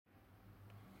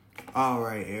All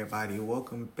right, everybody,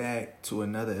 welcome back to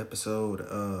another episode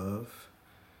of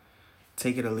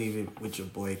Take It or Leave It with your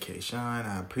boy K Shine.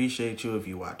 I appreciate you if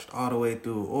you watched all the way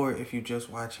through, or if you just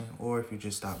watching, or if you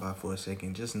just stopped by for a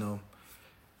second. Just know,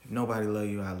 if nobody love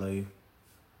you, I love you.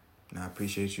 And I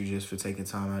appreciate you just for taking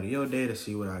time out of your day to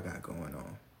see what I got going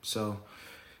on. So,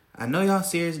 I know y'all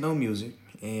serious no music,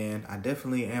 and I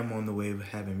definitely am on the way of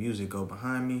having music go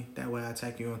behind me. That way I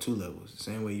attack you on two levels. The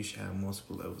same way you should have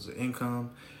multiple levels of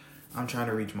income. I'm trying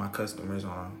to reach my customers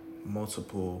on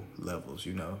multiple levels,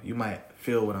 you know. You might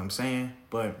feel what I'm saying,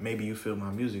 but maybe you feel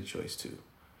my music choice too.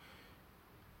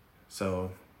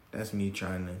 So that's me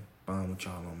trying to bond with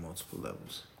y'all on multiple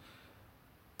levels.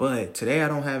 But today I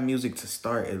don't have music to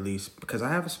start, at least, because I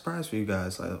have a surprise for you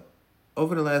guys. Like,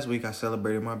 over the last week, I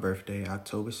celebrated my birthday,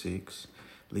 October 6th,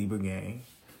 Libra Gang.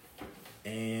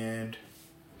 And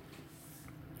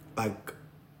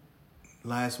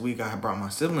last week, I brought my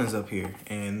siblings up here,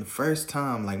 and the first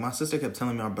time, my sister kept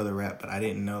telling me my brother rap, but I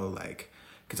didn't know,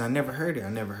 because I never heard it. I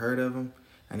never heard of him.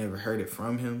 I never heard it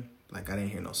from him. I didn't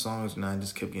hear no songs, and I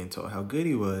just kept getting told how good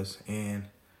he was, and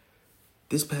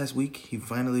this past week, he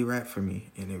finally rapped for me,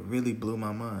 and it really blew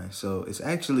my mind. So it's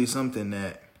actually something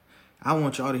that I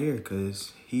want y'all to hear,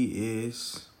 because he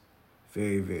is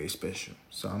very, very special.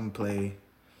 So I'm going to play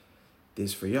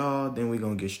this for y'all, then we're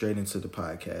going to get straight into the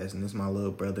podcast. And this is my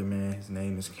little brother, man. His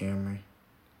name is Cameron.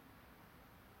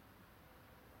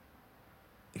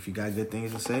 If you got good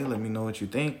things to say, let me know what you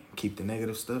think. Keep the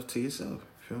negative stuff to yourself.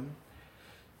 Feel me?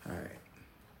 All right.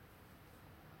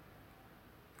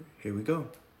 Here we go.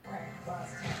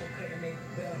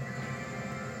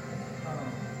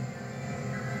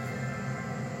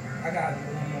 I got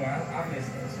one more. I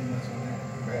missed that too much on that.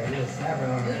 Right, you're snapping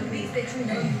on Do the beats that you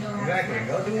know how exactly. to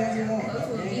Go do what you want. Go to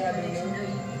a beat that you know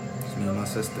you. It's me and my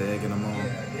sister egging them on.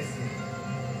 Yeah, this is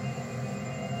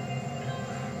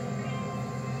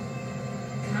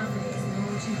Confidence, know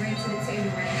what you bring to the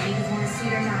table, right? Niggas want to see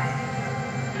it or not.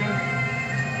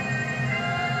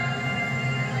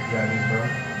 you got me, bro.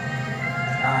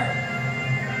 Alright.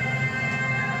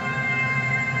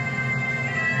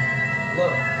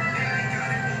 Look.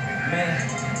 Man,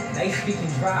 they speaking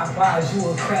drive-bys, you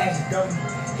a crash dummy.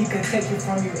 He could take it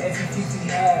from you as if he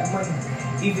had money.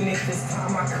 Even if this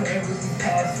time I couldn't really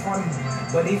pass from you.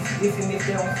 But if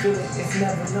they don't feel it, it's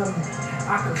never numb.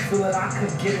 I could feel it, I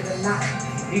could get it or not.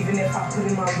 Even if I put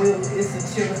in my will, it's a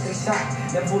chill if they shot.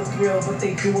 Never a thrill, but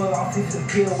they do it off his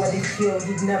appeal. Where they kill,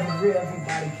 he's never real.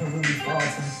 Everybody can really fall to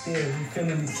the steel. You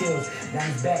feeling the chills. Now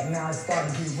he's back, now it's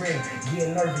starting to get real.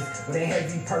 Getting nervous with a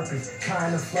heavy purpose,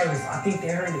 trying to flourish. I think they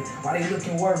heard it while they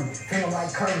looking worried, feeling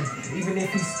like Curry. Even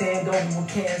if he stand over, we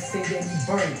can't say that he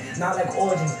buried. Not like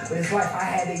origins, but it's life, I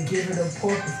had to give it a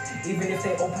purpose. Even if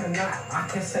they open or not, I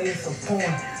can say it's a poem.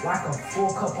 Like a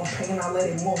full cup of pain, I let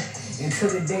it move. Until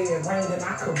the day it rained and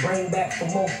I could bring back for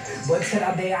more. But till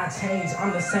that day I changed,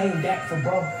 I'm the same that for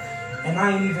bro. And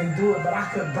I ain't even do it, but I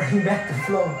could bring back the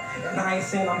flow. And I ain't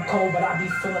saying I'm cold, but I be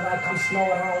feeling like I'm snowing.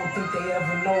 I don't think they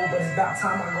ever know, but it's about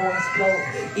time I go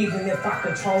explode. Even if I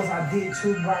controls, I did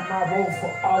choose right my role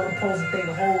for all the poses they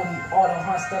hold and all the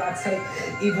hearts that I take.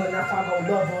 Even if I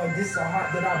go love her, this is a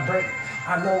heart that I break.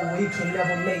 I know we can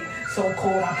never make. So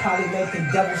cold, I probably make the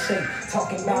devil shake.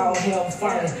 Talking about hell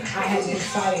fire, I had been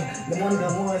fighting. One of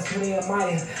the ones who they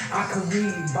admire. I could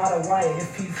read by the wire.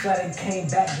 If he flat and came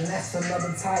back, then that's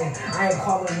another tire. I ain't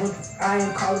calling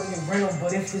it rental,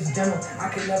 but if it's dental, I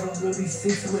can never really see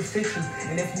to it fit you.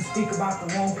 And if you speak about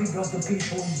the wrong people, those the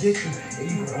people who get you.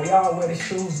 We all wear the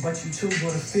shoes, but you choose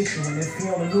what to fit you. And if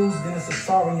you only lose, then it's a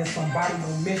sorry and somebody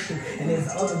gon' miss you. And there's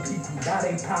other people, now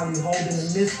they probably holding the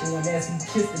missile. And as he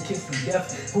kissed the kiss of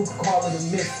death, who could call it a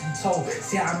miss? You told,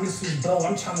 see how missiles blow,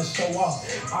 I'm trying to show off.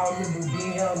 I remember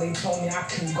being young, they told me I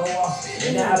couldn't go off.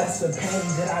 And now that's the pain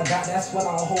that I got, that's what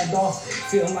I'll hold off.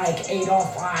 Feel like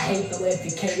Adolf, I hate to let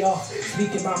the K off.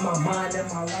 Speaking about my mind and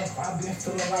my life, I've been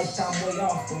feeling like I'm way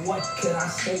off. But what could I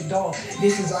say, dog?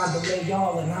 This is I delay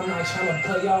y'all, and I'm not trying to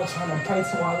play y'all, trying to pray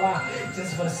to Allah.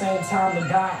 Just for the same time to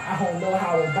die, I don't know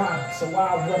how to die. So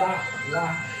why would I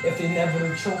lie? If it's never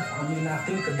the truth, I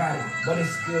think about it, but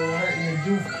it's still hurting the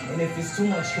youth. And if it's too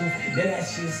much truth, then that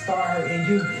shit start hurting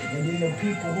you. And then the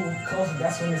people who close,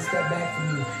 that's when they step back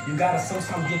from you. You gotta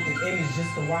sometimes get the image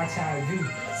just to watch how it do.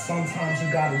 Sometimes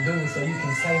you gotta do it so you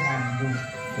can say how you do it.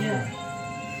 Yeah.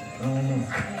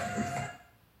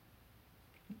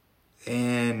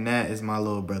 And that is my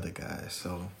little brother, guys.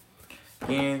 So,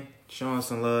 again, showing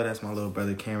some love. That's my little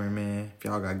brother, Cameron, man. If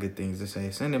y'all got good things to say,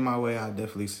 send it my way. I'll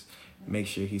definitely make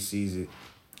sure he sees it.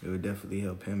 It would definitely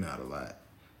help him out a lot.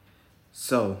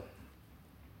 So,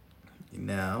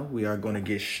 Now, we are going to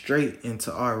get straight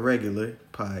into our regular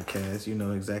podcast. You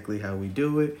know exactly how we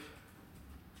do it.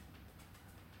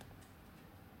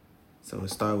 So we'll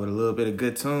start with a little bit of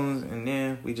good tunes, and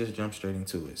then we just jump straight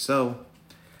into it. So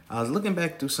I was looking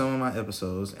back through some of my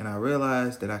episodes, and I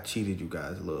realized that I cheated you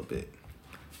guys a little bit.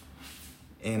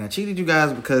 And I cheated you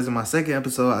guys because in my second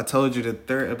episode, I told you the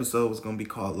third episode was going to be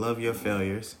called Love Your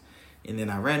Failures. And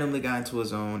then I randomly got into a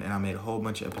zone, and I made a whole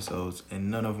bunch of episodes, and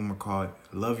none of them were called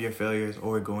Love Your Failures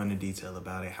or go into detail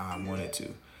about it how I wanted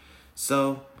to.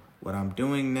 So what I'm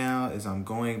doing now is I'm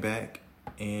going back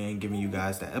and giving you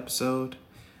guys the episode.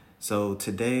 So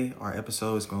today, our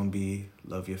episode is going to be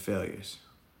Love Your Failures.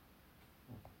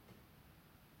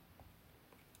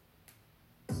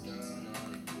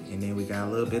 And then we got a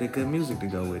little bit of good music to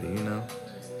go with it, you know?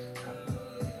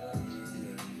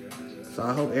 So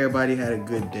I hope everybody had a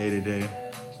good day today.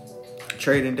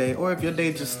 Trading day, or if your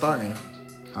day just starting,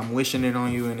 I'm wishing it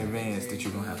on you in advance that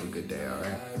you're going to have a good day, all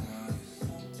right?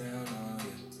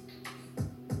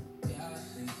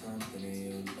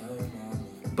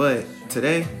 But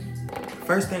today,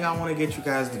 first thing I want to get you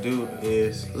guys to do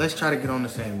is let's try to get on the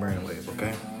same brainwave,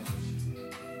 okay?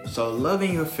 So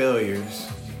loving your failures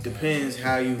depends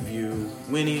how you view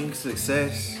winning,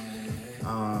 success,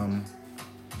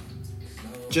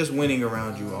 just winning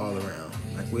around you all around.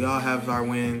 Like, we all have our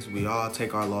wins, we all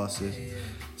take our losses.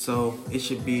 So it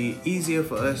should be easier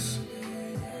for us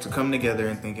to come together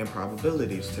and think in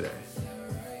probabilities today.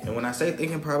 And when I say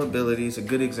think in probabilities, a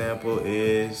good example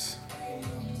is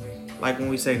like when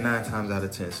we say 9 times out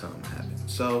of 10 something happens.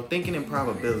 So thinking in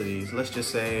probabilities, let's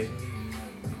just say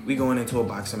we going into a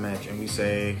boxing match and we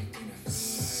say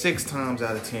 6 times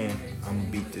out of 10, I'm gonna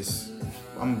beat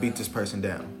this person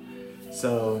down.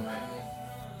 So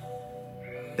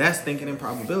that's thinking in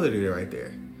probability right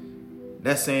there.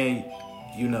 That's saying,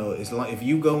 you know, if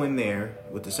you go in there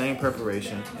with the same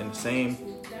preparation and the same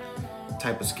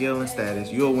type of skill and status,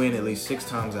 you'll win at least 6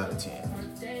 times out of 10.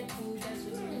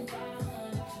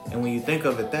 And when you think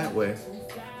of it that way,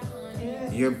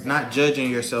 you're not judging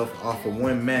yourself off of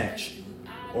one match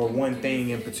or one thing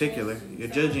in particular. You're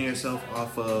judging yourself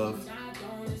off of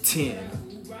 10.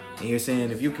 And you're saying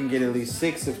if you can get at least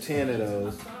 6 of 10 of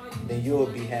those, then you'll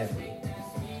be happy.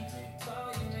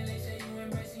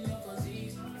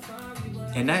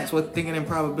 And that's what thinking in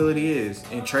probability is.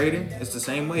 In trading, it's the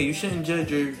same way. You shouldn't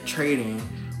judge your trading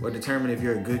or determine if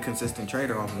you're a good, consistent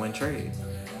trader off one trade.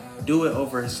 Do it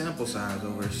over a sample size,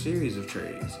 over a series of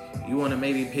trades. You want to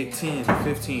maybe pick 10,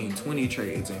 15, 20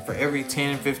 trades. And for every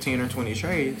 10, 15, or 20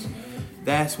 trades,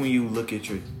 that's when you look at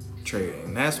your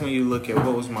trading. That's when you look at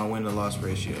what was my win-to-loss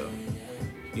ratio.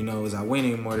 You know, was I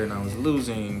winning more than I was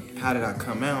losing? How did I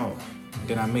come out?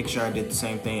 Did I make sure I did the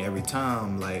same thing every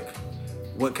time? Like,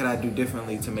 what could I do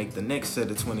differently to make the next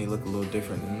set of 20 look a little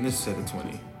different than this set of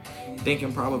 20? Think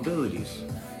in probabilities.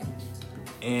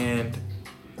 And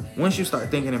once you start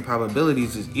thinking in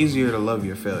probabilities, it's easier to love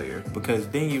your failure, because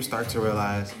then you start to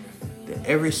realize that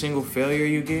every single failure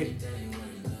you get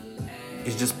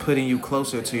is just putting you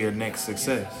closer to your next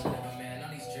success.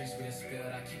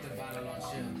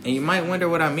 And you might wonder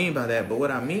what I mean by that, but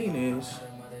what I mean is,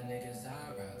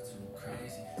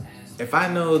 if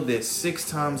I know that 6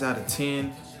 times out of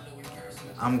 10,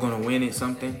 I'm going to win at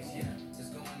something,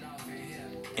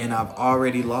 and I've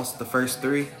already lost the first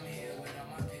 3,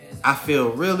 I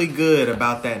feel really good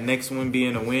about that next one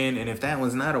being a win, and if that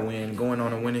one's not a win, going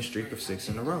on a winning streak of 6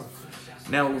 in a row.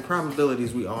 Now, with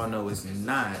probabilities, we all know it's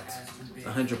not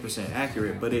 100%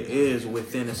 accurate, but it is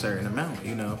within a certain amount,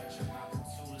 you know.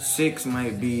 6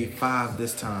 might be 5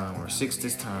 this time, or 6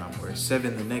 this time, or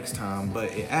 7 the next time,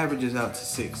 but it averages out to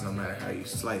 6 no matter how you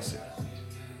slice it.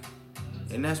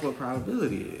 And that's what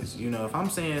probability is. You know, if I'm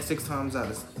saying 6 times out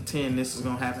of 10 this is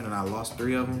going to happen and I lost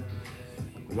 3 of them,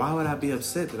 why would I be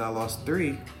upset that I lost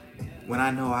 3 when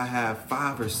I know I have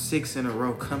 5 or 6 in a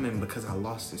row coming because I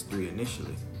lost this 3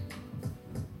 initially?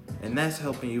 And that's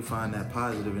helping you find that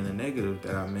positive and the negative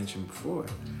that I mentioned before.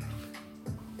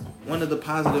 One of the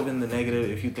positive and the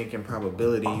negative, if you think in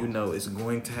probability, you know it's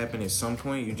going to happen at some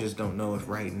point. You just don't know if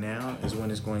right now is when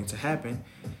it's going to happen.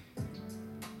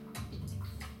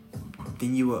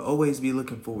 Then you will always be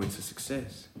looking forward to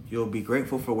success. You'll be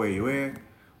grateful for where you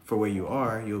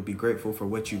are. You'll be grateful for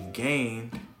what you've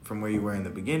gained from where you were in the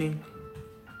beginning.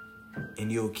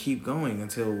 And you'll keep going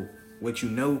until what you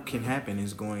know can happen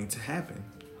is going to happen.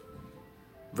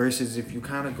 Versus if you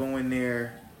kind of go in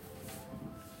there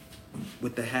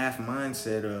with the half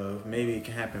mindset of maybe it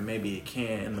can happen, maybe it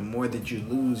can't. And the more that you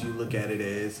lose, you look at it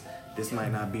as this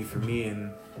might not be for me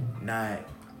and not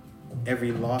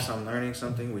every loss I'm learning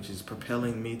something, which is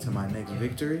propelling me to my next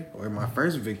victory or my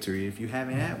first victory if you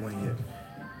haven't had one yet.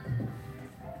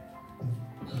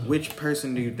 Which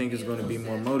person do you think is going to be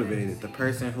more motivated? The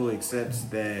person who accepts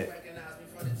that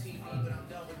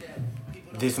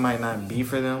this might not be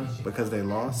for them because they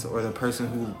lost, or the person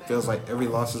who feels like every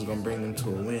loss is going to bring them to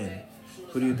a win?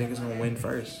 Who do you think is going to win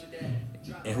first?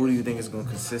 And who do you think is going to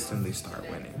consistently start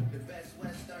winning?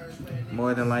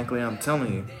 More than likely, I'm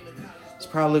telling you, it's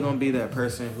probably going to be that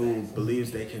person who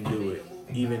believes they can do it,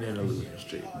 even in a losing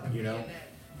streak, you know?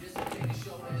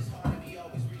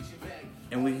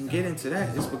 And we can get into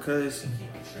that. It's because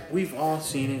we've all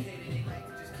seen it.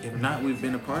 If not, we've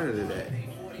been a part of that.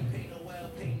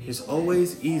 It's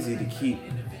always easy to keep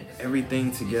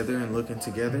everything together and looking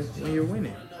together when you're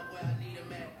winning.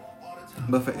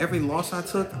 But for every loss I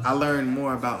took, I learned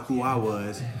more about who I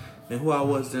was than who I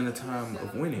was in the time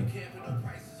of winning.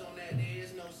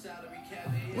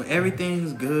 When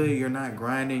everything's good, you're not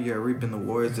grinding, you're reaping the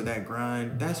rewards of that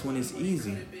grind, that's when it's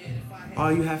easy.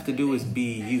 All you have to do is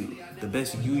be you, the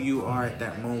best you are at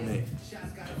that moment.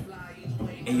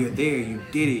 And you're there, you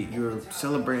did it, you're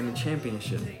celebrating the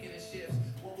championship.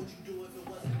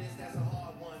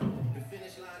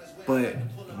 But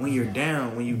when you're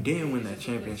down, when you didn't win that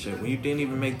championship, when you didn't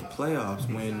even make the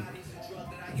playoffs, when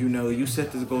you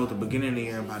set this goal at the beginning of the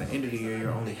year and by the end of the year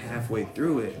you're only halfway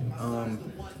through it,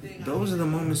 those are the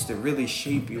moments that really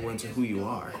shape you into who you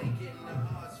are.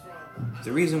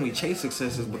 The reason we chase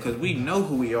success is because we know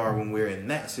who we are when we're in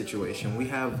that situation. We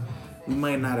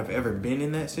might not have ever been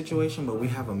in that situation, but we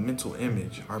have a mental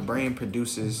image. Our brain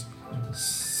produces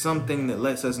something that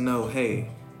lets us know, hey,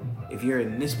 if you're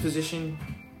in this position,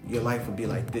 your life would be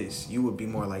like this. You would be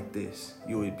more like this.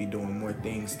 You would be doing more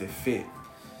things that fit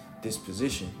this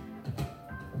position.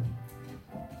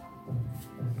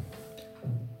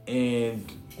 And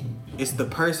it's the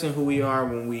person who we are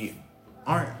when we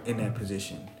aren't in that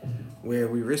position, where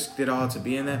we risked it all to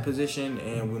be in that position,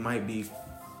 and we might be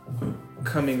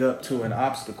coming up to an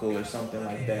obstacle or something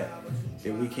like that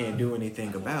we can't do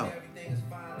anything about.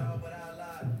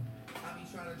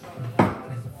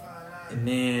 And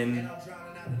then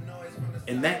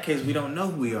in that case, we don't know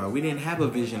who we are. We didn't have a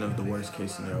vision of the worst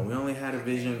case scenario. We only had a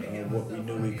vision of what we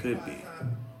knew we could be.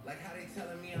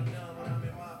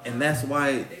 And that's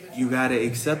why you gotta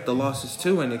accept the losses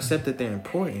too, and accept that they're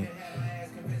important.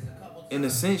 In a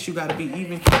sense, you gotta be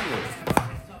even killed.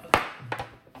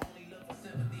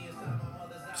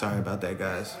 Sorry about that,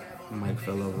 guys. The mic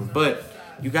fell over. But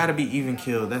you gotta be even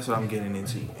killed. That's what I'm getting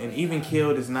into. And even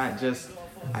killed is not just,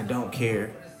 I don't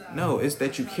care. No, it's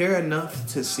that you care enough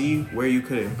to see where you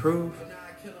could improve,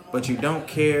 but you don't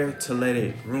care to let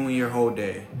it ruin your whole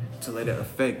day, to let it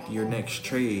affect your next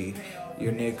trade,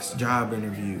 your next job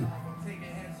interview,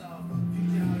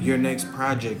 your next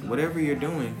project, whatever you're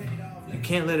doing. You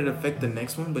can't let it affect the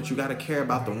next one, but you got to care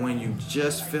about the one you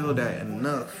just failed at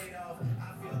enough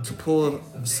to pull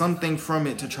something from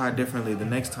it to try differently the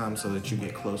next time so that you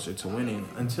get closer to winning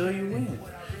until you win.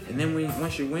 And then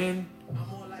once you win,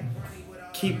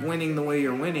 keep winning the way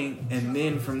you're winning, and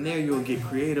then from there you'll get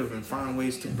creative and find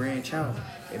ways to branch out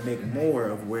and make more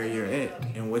of where you're at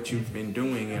and what you've been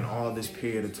doing in all this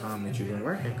period of time that you've been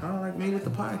working. Kind of like me with the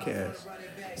podcast.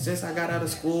 Since I got out of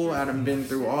school, I've been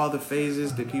through all the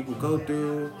phases that people go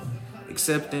through: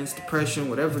 acceptance, depression,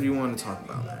 whatever you want to talk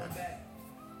about, man.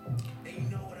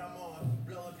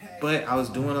 But I was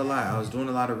doing a lot. I was doing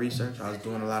a lot of research. I was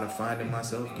doing a lot of finding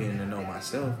myself, getting to know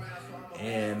myself.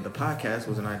 And the podcast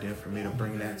was an idea for me to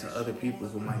bring that to other people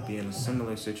who might be in a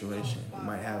similar situation, who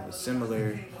might have a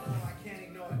similar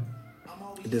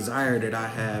desire that I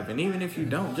have. And even if you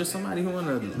don't, just somebody who want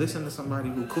to listen to somebody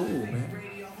who cool, man.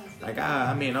 Like,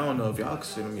 I mean, I don't know if y'all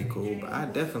consider me cool, but I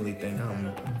definitely think I'm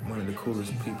one of the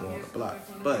coolest people on the block.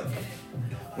 But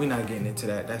we're not getting into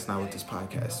that. That's not what this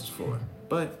podcast is for.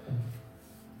 But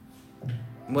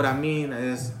what I mean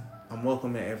is, I'm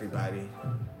welcoming everybody.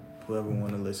 Whoever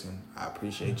want to listen, I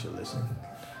appreciate you listening.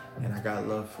 And I got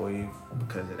love for you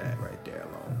because of that right there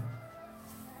alone.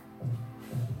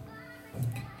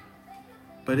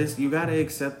 But you got to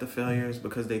accept the failures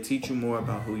because they teach you more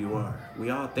about who you are.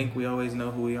 We all think we always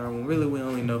know who we are when really we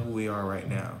only know who we are right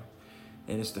now.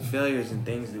 And it's the failures and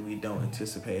things that we don't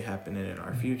anticipate happening in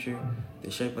our future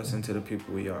that shape us into the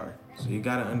people we are. So you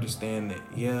got to understand that,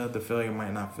 yeah, the failure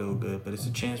might not feel good, but it's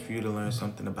a chance for you to learn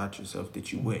something about yourself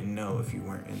that you wouldn't know if you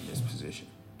weren't in this position.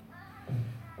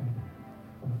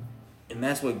 And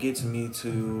that's what gets me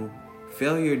to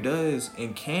failure does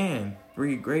and can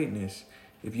breed greatness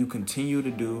if you continue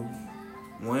to do,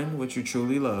 one, what you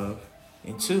truly love,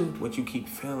 and two, what you keep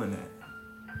failing at.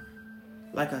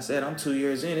 Like I said, I'm 2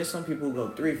 years in. There's some people who go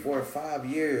 3, 4, 5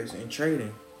 years in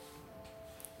trading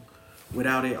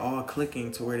without it all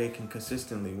clicking to where they can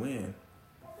consistently win.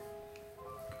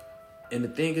 And the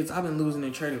thing is, I've been losing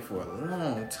in trading for a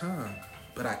long time,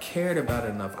 but I cared about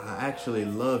it enough. I actually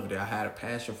loved it. I had a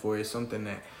passion for it. It's something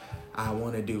that I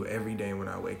want to do every day when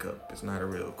I wake up. It's not a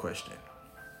real question.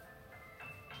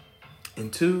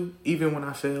 And 2, even when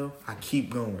I fail, I keep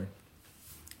going.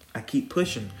 I keep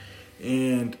pushing.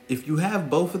 And if you have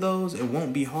both of those, it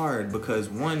won't be hard because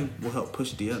one will help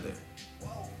push the other.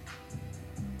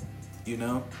 You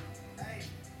know?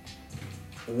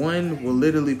 One will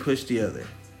literally push the other.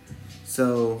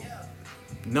 So,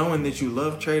 knowing that you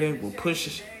love trading will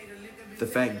push the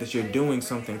fact that you're doing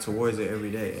something towards it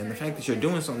every day. And the fact that you're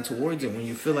doing something towards it when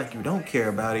you feel like you don't care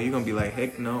about it, you're going to be like,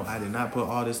 heck no, I did not put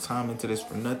all this time into this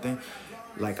for nothing.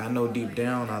 Like, I know deep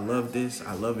down I love this.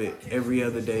 I love it every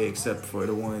other day except for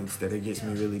the ones that it gets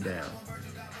me really down.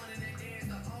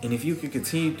 And if you can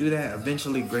continue to do that,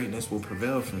 eventually greatness will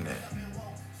prevail from that.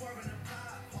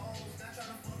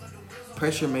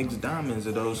 Pressure makes diamonds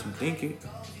of those who think it.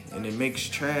 And it makes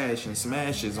trash and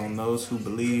smashes on those who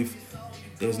believe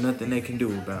there's nothing they can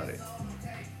do about it.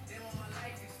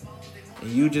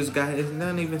 And you just got, it's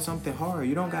not even something hard.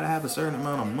 You don't got to have a certain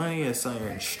amount of money, a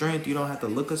certain strength. You don't have to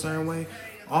look a certain way.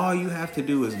 All you have to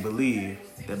do is believe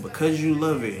that because you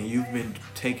love it and you've been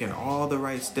taking all the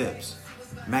right steps,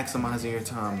 maximizing your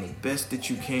time the best that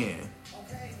you can,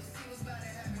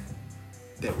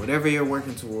 that whatever you're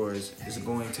working towards is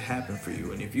going to happen for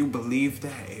you. And if you believe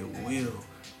that, it will.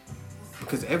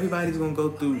 Because everybody's going to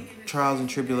go through trials and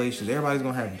tribulations. Everybody's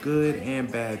going to have good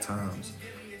and bad times.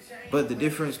 But the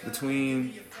difference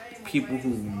between people who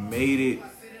made it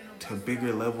to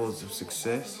bigger levels of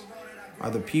success are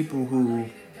the people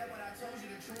who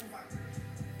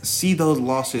see those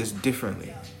losses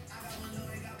differently.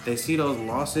 They see those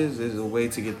losses as a way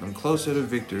to get them closer to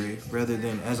victory rather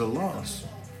than as a loss.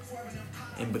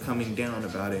 And becoming down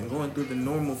about it and going through the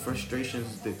normal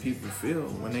frustrations that people feel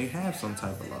when they have some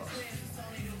type of loss.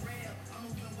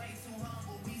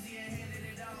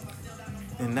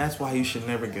 And that's why you should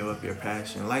never give up your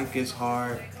passion. Life gets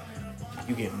hard.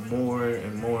 You get more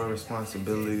and more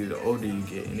responsibility the older you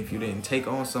get. And if you didn't take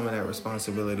on some of that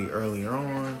responsibility earlier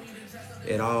on,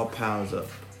 it all piles up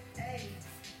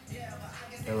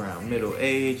around middle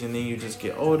age. And then you just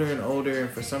get older and older. And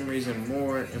for some reason,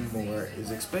 more and more is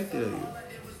expected of you.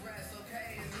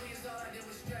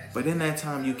 But in that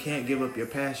time, you can't give up your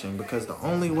passion because the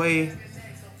only way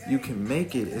you can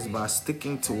make it is by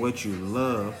sticking to what you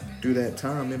love through that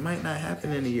time. It might not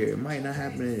happen in a year. It might not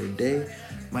happen in a day.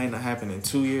 It might not happen in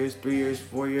 2 years, 3 years,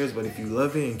 4 years. But if you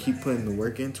love it and keep putting the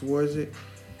work in towards it,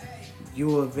 you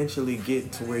will eventually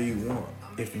get to where you want,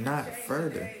 if not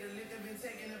further.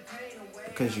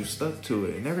 Because you stuck to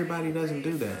it. And everybody doesn't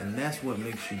do that. And that's what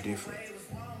makes you different.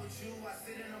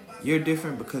 You're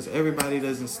different because everybody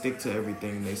doesn't stick to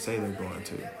everything they say they're going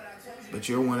to. But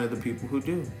you're one of the people who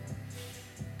do.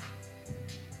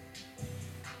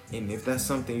 And if that's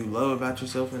something you love about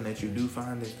yourself and that you do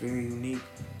find that's very unique,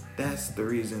 that's the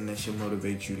reason that should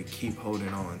motivate you to keep holding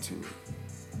on to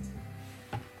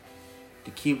it.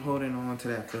 To keep holding on to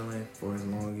that feeling for as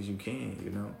long as you can,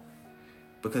 you know?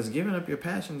 Because giving up your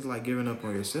passion is like giving up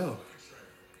on yourself.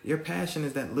 Your passion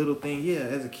is that little thing. Yeah,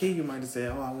 as a kid, you might say,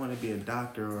 oh, I want to be a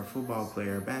doctor or a football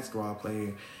player, a basketball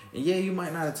player. And yeah, you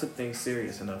might not have took things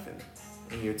serious enough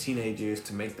in your teenage years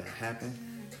to make that happen.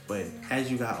 But as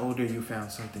you got older, you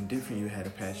found something different you had a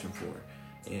passion for.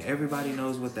 And everybody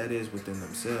knows what that is within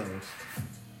themselves.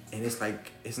 And it's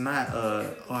like, it's not,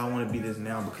 oh, I want to be this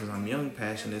now because I'm young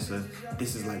passion. It's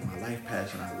this is like my life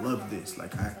passion. I love this.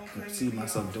 Like, I see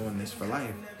myself doing this for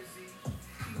life.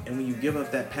 And when you give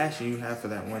up that passion you have for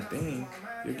that one thing,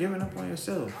 you're giving up on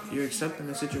yourself. You're accepting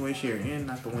the situation you're in,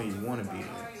 not the one you want to be in.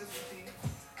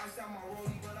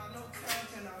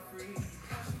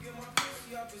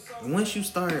 Once you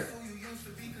start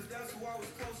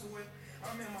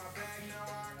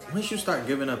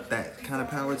giving up that kind of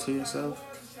power to yourself,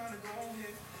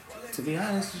 to be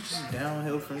honest, it's just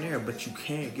downhill from there. But you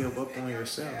can't give up on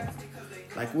yourself.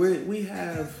 Like, we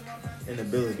have an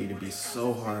ability to be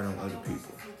so hard on other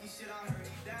people.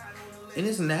 And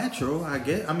it's natural, I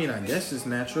guess it's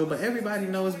natural, but everybody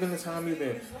knows it's been a time you've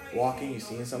been walking, you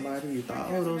seen somebody, you thought,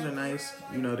 oh, those are nice,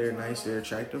 you know, they're nice, they're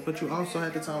attractive, but you also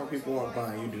had the time where people walk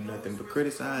by and you do nothing but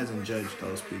criticize and judge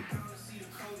those people.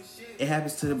 It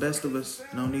happens to the best of us,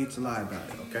 no need to lie about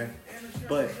it, okay?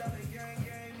 But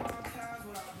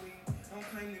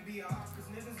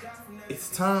it's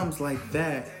times like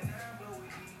that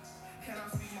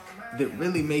that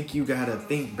really make you gotta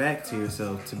think back to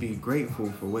yourself to be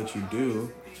grateful for what you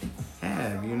do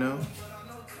have, you know?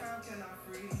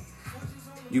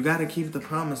 You gotta keep the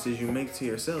promises you make to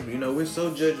yourself. You know, we're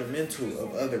so judgmental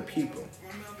of other people.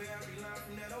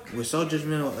 We're so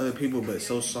judgmental of other people, but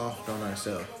so soft on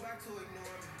ourselves.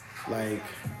 Like,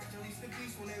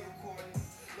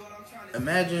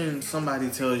 imagine somebody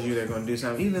tells you they're gonna do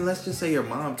something. Even let's just say your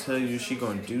mom tells you she's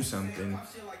gonna do something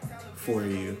for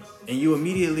you, and you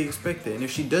immediately expect it. And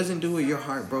if she doesn't do it, you're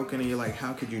heartbroken, and you're like,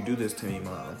 how could you do this to me,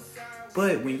 Mom?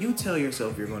 But when you tell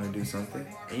yourself you're going to do something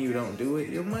and you don't do it,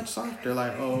 you're much softer.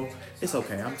 Like, oh, it's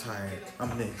okay, I'm tired,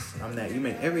 I'm this, I'm that. You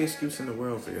make every excuse in the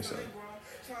world for yourself.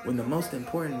 When the most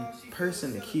important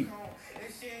person to keep,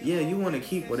 yeah, you want to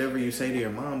keep whatever you say to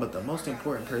your mom, but the most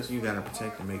important person you got to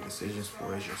protect and make decisions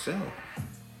for is yourself.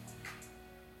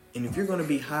 And if you're going to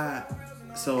be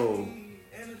so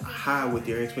high with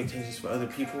your expectations for other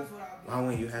people, why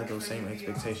wouldn't you have those same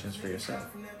expectations for yourself?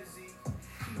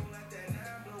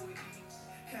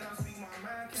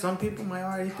 Some people might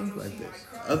already think like this.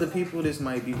 Other people, this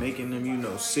might be making them, you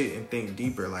know, sit and think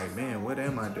deeper. Like, man, what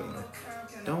am I doing?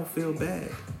 Don't feel bad.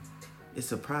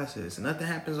 It's a process. Nothing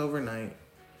happens overnight.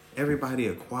 Everybody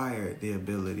acquired the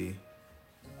ability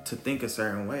to think a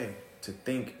certain way, to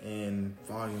think in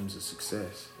volumes of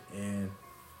success. And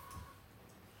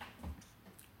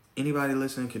anybody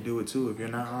listening can do it too if you're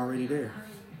not already there.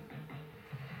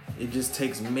 It just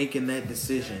takes making that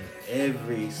decision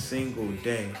every single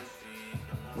day.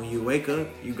 When you wake up,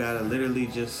 you gotta literally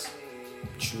just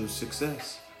choose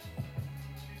success.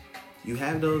 You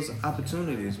have those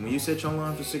opportunities. When you set your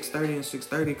alarm for 6:30 and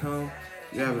 6:30 come,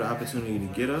 you have the opportunity to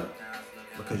get up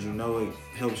because you know it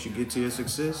helps you get to your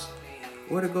success,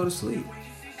 or to go to sleep.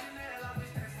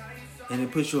 And it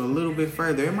puts you a little bit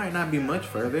further. It might not be much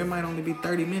further. It might only be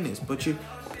 30 minutes, but you're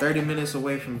 30 minutes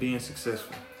away from being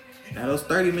successful. Now, those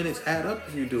 30 minutes add up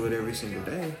if you do it every single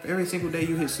day. If every single day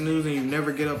you hit snooze and you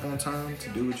never get up on time to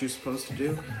do what you're supposed to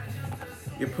do,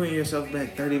 you're putting yourself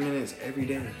back 30 minutes every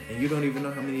day, and you don't even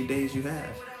know how many days you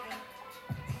have.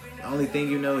 The only thing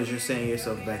you know is you're setting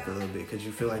yourself back a little bit because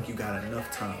you feel like you got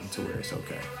enough time to where it's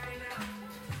okay.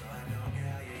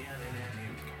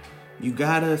 You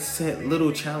gotta set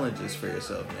little challenges for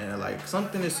yourself, man. Like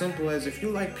something as simple as if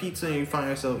you like pizza and you find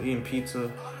yourself eating pizza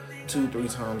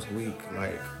 2-3 times a week,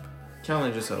 like,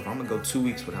 challenge yourself. I'm gonna go 2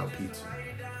 weeks without pizza.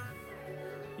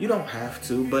 You don't have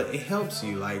to, but it helps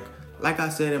you. Like I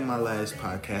said in my last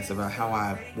podcast about how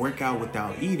I work out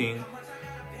without eating,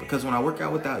 because when I work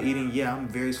out without eating, yeah, I'm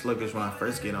very sluggish when I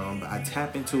first get on, but I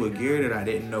tap into a gear that I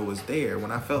didn't know was there.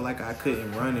 When I felt like I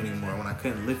couldn't run anymore, when I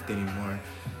couldn't lift anymore,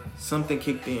 something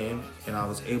kicked in and I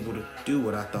was able to do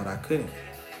what I thought I couldn't.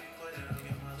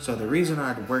 So the reason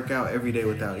I work out every day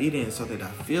without eating is so that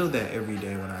I feel that every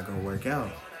day when I go work out.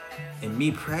 And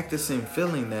me practicing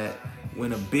feeling that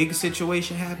when a big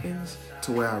situation happens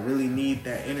to where I really need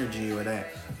that energy or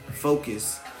that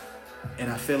focus and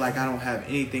I feel like I don't have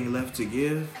anything left to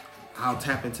give, I'll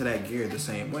tap into that gear the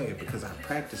same way because I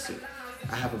practice it.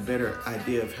 I have a better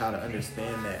idea of how to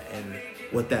understand that and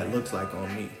what that looks like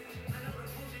on me.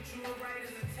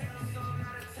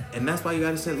 And that's why you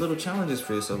gotta set little challenges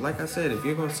for yourself. Like I said, if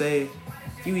you're gonna say,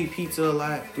 if you eat pizza a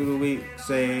lot through the week,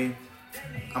 say,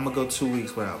 I'm gonna go 2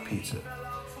 weeks without pizza.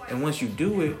 And once you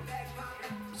do it,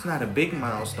 it's not a big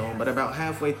milestone, but about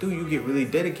halfway through, you get really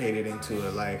dedicated into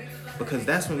it. Like, because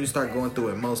that's when you start going through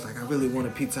it most. Like, I really want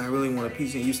a pizza, I really want a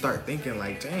pizza. And you start thinking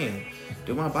like, dang,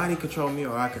 do my body control me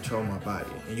or I control my body?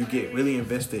 And you get really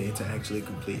invested into actually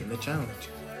completing the challenge.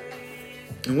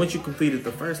 And once you complete it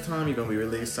the first time, you're gonna be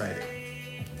really excited.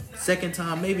 Second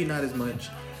time, maybe not as much.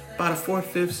 By the 4th,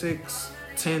 5th, 6th,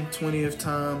 10th, 20th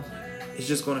time, it's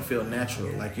just going to feel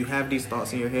natural. Like you have these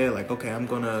thoughts in your head like, okay, I'm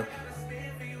going to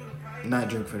not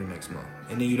drink for the next month.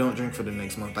 And then you don't drink for the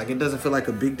next month. Like it doesn't feel like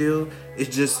a big deal.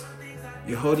 It's just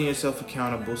you're holding yourself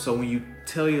accountable. So when you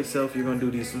tell yourself you're going to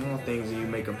do these small things and you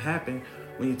make them happen,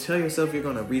 when you tell yourself you're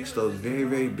going to reach those very,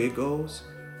 very big goals,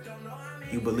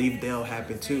 you believe they'll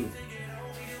happen too.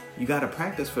 You got to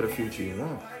practice for the future you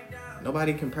want.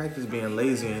 Nobody can practice being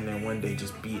lazy and then one day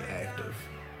just be active.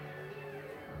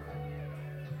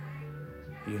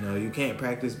 You know, you can't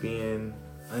practice being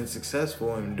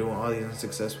unsuccessful and doing all these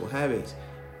unsuccessful habits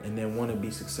and then want to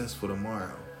be successful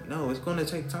tomorrow. No, it's going to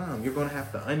take time. You're going to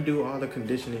have to undo all the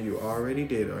conditioning you already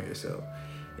did on yourself.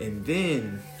 And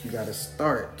then you got to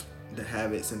start the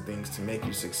habits and things to make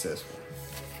you successful.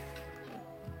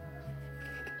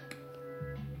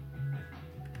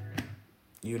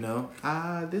 You know,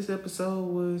 this episode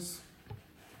was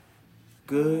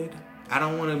good. I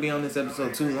don't want to be on this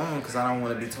episode too long because I don't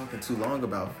want to be talking too long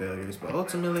about failures. But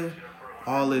ultimately,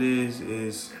 all it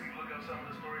is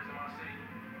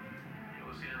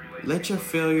let your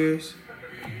failures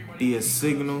be a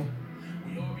signal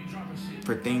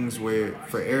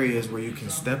for areas where you can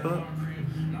step up,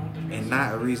 and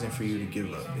not a reason for you to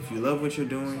give up. If you love what you're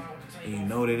doing and you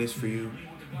know that it's for you,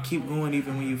 keep going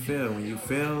even when you fail. When you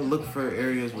fail, look for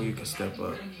areas where you can step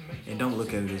up, and don't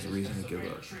look at it as a reason to give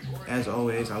up. As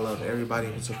always, I love everybody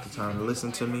who took the time to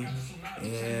listen to me,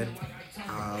 and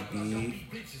I'll be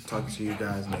talking to you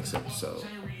guys next episode.